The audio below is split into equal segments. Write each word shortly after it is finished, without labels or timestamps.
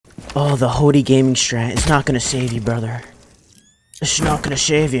Oh, the Hody gaming strat is not gonna save you, brother. It's not gonna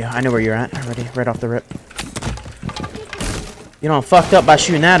save you. I know where you're at already, right off the rip. You know I'm fucked up by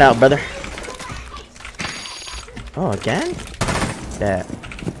shooting that out, brother. Oh, again? That.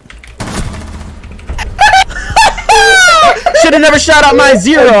 Should have never shot out my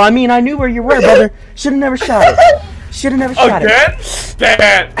 0. I mean, I knew where you were, brother. Should have never shot it. Should have never shot it. Again?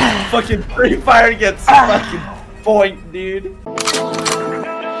 That fucking Free Fire gets fucking point, dude.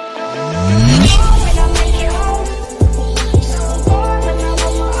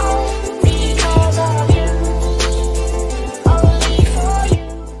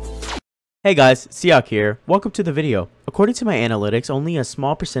 Hey guys, Seahawk here. Welcome to the video. According to my analytics, only a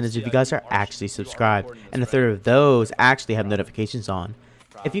small percentage of you guys are actually subscribed, and a third of those actually have notifications on.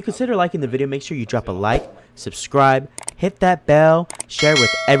 If you consider liking the video, make sure you drop a like, subscribe, hit that bell, share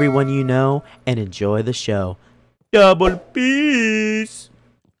with everyone you know, and enjoy the show. Double peace!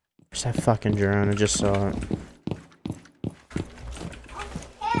 Where's that fucking drone? I just saw it.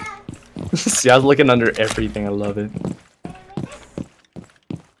 See, I was looking under everything. I love it.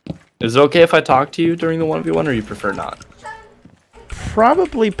 Is it okay if I talk to you during the 1v1, or you prefer not?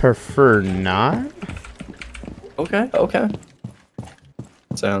 Probably prefer not. Okay, okay.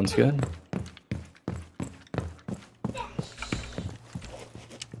 Sounds good.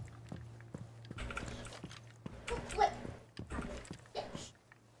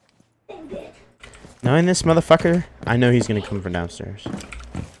 Knowing this motherfucker, I know he's gonna come from downstairs.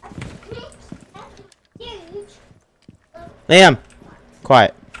 Liam!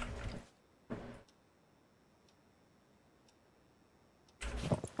 Quiet.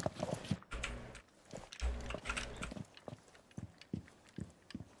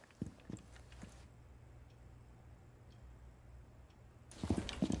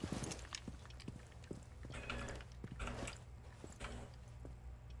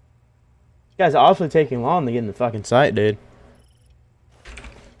 You guys are awfully taking long to get in the fucking site, dude.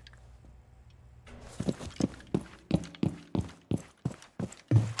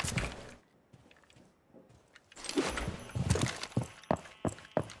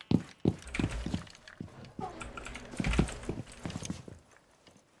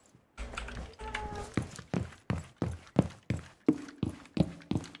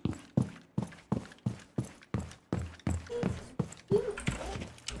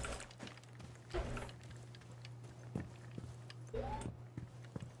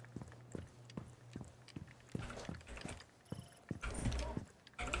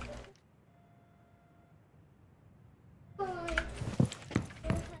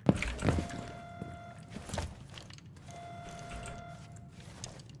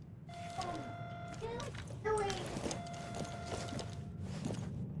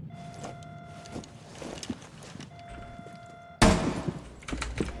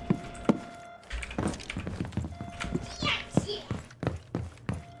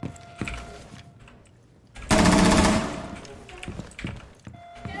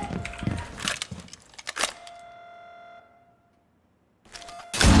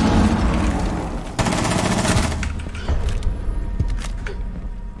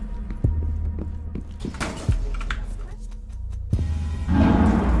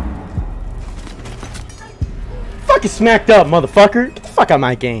 Fucking smacked up, motherfucker. Get the fuck out of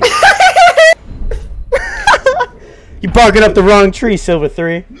my game. You barking up the wrong tree, Silver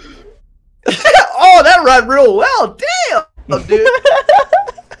 3. Oh, that ran real well. Damn, dude.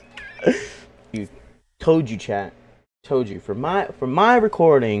 You told you, chat. Told you. For my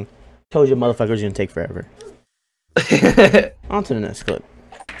recording, told you motherfucker's gonna take forever. On to the next clip.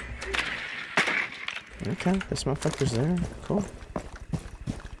 Okay, this motherfucker's there. Cool.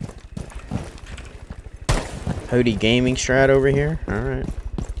 Hody gaming strat over here. Alright.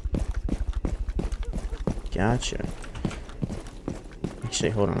 Gotcha. Actually,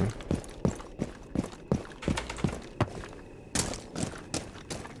 hold on.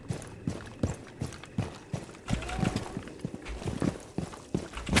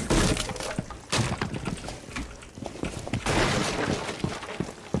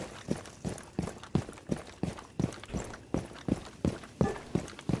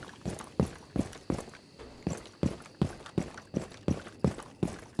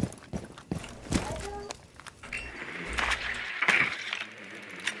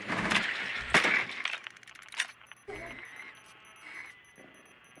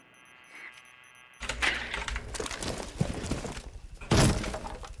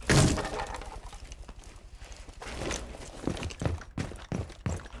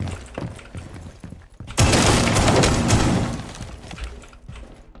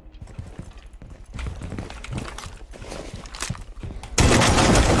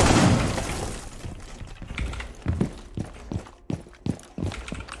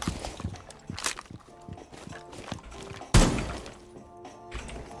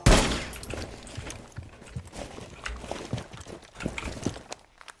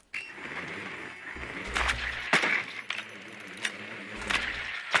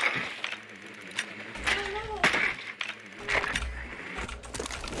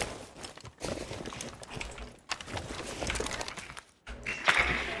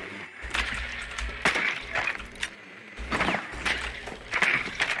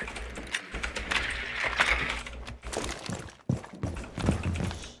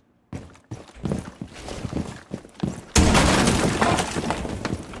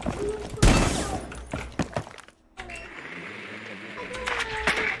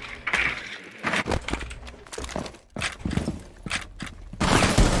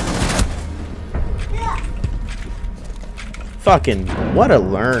 Fucking, what a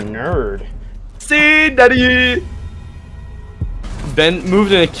nerd. See, Daddy! Ben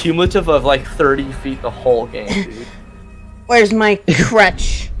moved in a cumulative of like 30 feet the whole game, dude. Where's my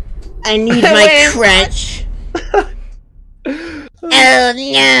crutch? I need my crutch. Oh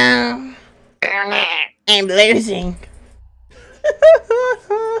no. I'm losing.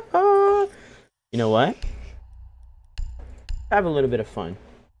 You know what? Have a little bit of fun.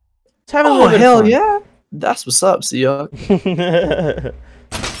 Let's have a little bit of fun. Yeah. That's what's up, Seahawk.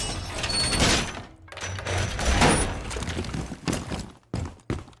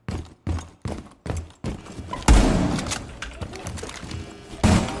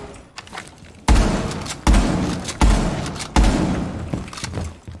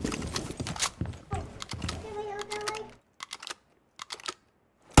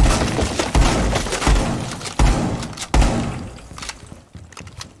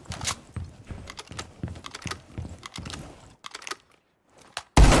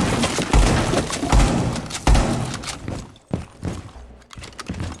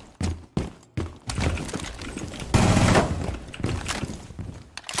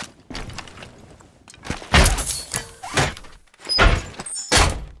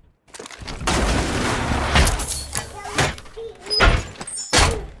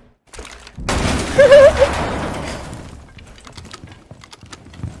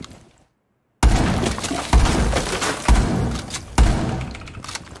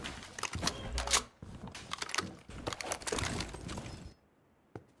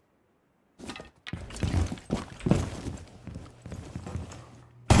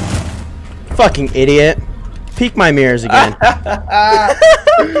 Fucking idiot. Peek my mirrors again.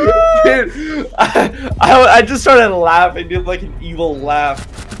 Dude, I just started laughing, dude, like an evil laugh.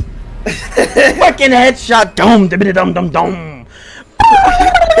 Fucking headshot. Dum dum dum dum dum.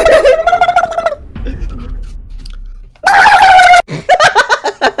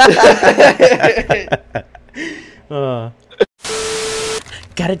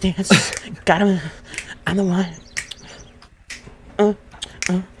 Gotta dance. Gotta. I'm the one.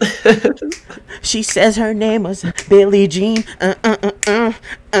 She says her name was Billie Jean.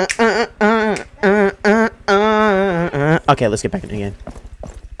 Okay, let's get back in it again.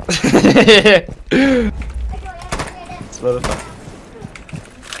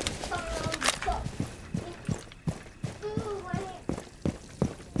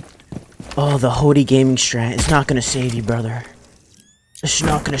 Oh, the Hody gaming strat is not gonna save you, brother. It's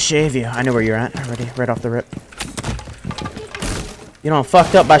not gonna save you. I know where you're at already, right off the rip. You know I'm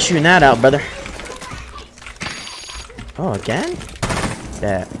fucked up by shooting that out, brother. Oh, again?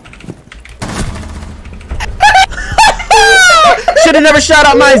 That. Should've never shot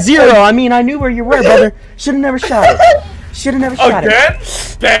out my zero. I mean, I knew where you were, brother. Should've never shot it. Should've never shot it.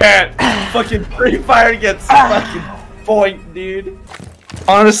 Again? Fucking Free Fire gets fucking point, dude.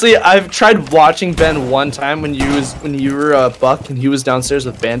 Honestly, I've tried watching Ben one time when you were a buck and he was downstairs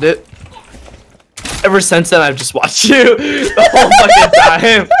with Bandit. Ever since then, I've just watched you the whole fucking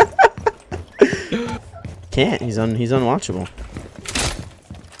time. Can't. He's unwatchable.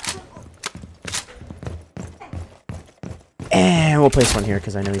 And we'll place one here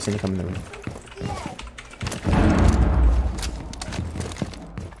because I know he's gonna come in the room.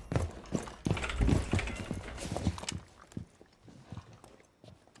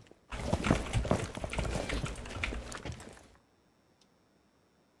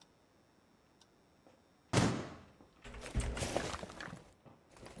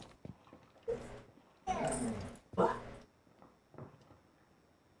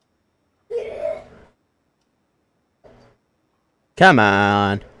 Come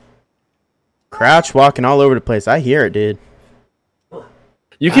on. Crouch walking all over the place. I hear it, dude.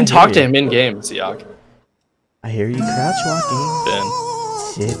 You can talk to him in game, Seahawk. I hear you crouch walking. Ben.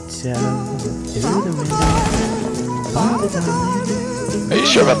 Tiptoe through the window. Are you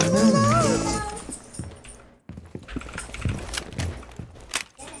sure about that?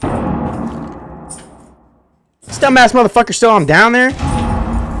 This dumbass motherfucker still I'm down there?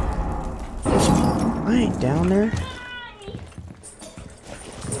 I ain't down there.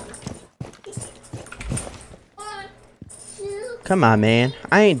 Come on, man.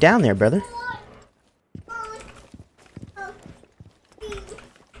 I ain't down there, brother.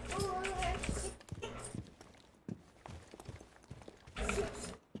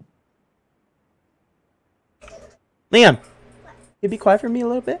 Liam, you be quiet for me a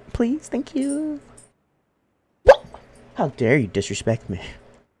little bit, please? Thank you. How dare you disrespect me?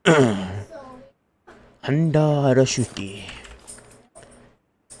 Handarashuti.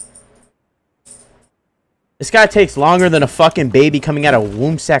 This guy takes longer than a fucking baby coming out of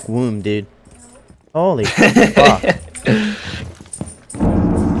womb sack womb, dude. Holy fuck.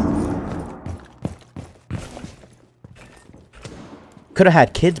 Could have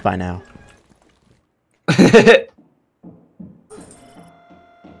had kids by now.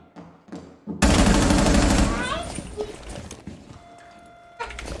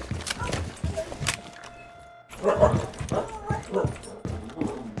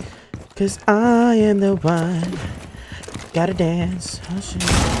 Cause I am the one. Gotta dance.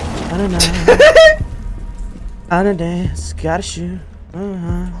 I don't know. I don't dance. Gotta shoot.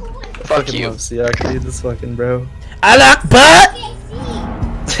 Fucking love Seahawk, dude. This fucking bro. I like butt.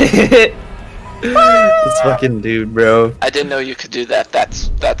 This fucking dude, bro. I didn't know you could do that. That's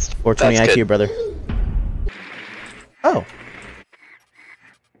 420 that's IQ, good. brother. Oh.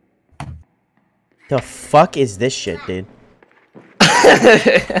 The fuck is this shit, dude?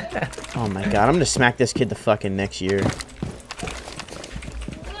 Oh my god, I'm gonna smack this kid the fucking next year.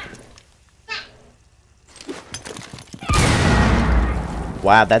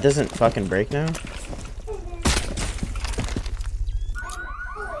 Wow, that doesn't fucking break now?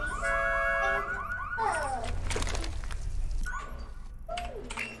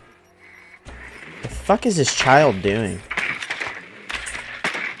 The fuck is this child doing?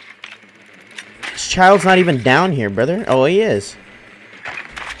 This child's not even down here, brother. Oh, he is.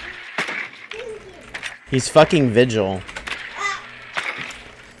 He's fucking vigil.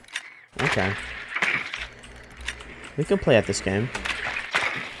 Okay. We can play at this game.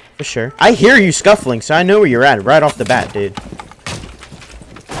 For sure. I hear you scuffling, so I know where you're at right off the bat, dude.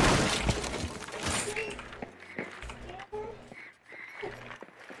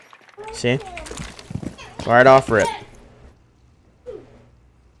 See? Right off rip.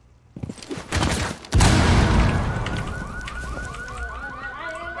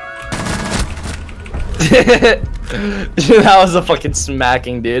 That was a fucking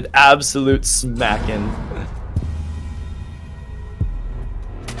smacking, dude. Absolute smacking.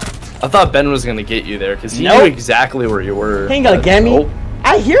 I thought Ben was gonna get you there because he knew exactly where you were. He ain't gonna get me.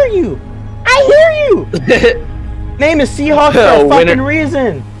 I hear you. I hear you. Name is Seahawk for a fucking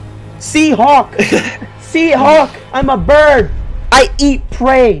reason. Seahawk. Seahawk. I'm a bird. I eat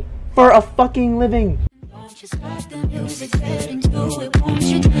prey for a fucking living. Just like the music, get into it, won't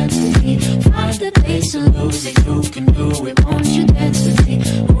you dance with me? Find the bass and lose it, you can do it, won't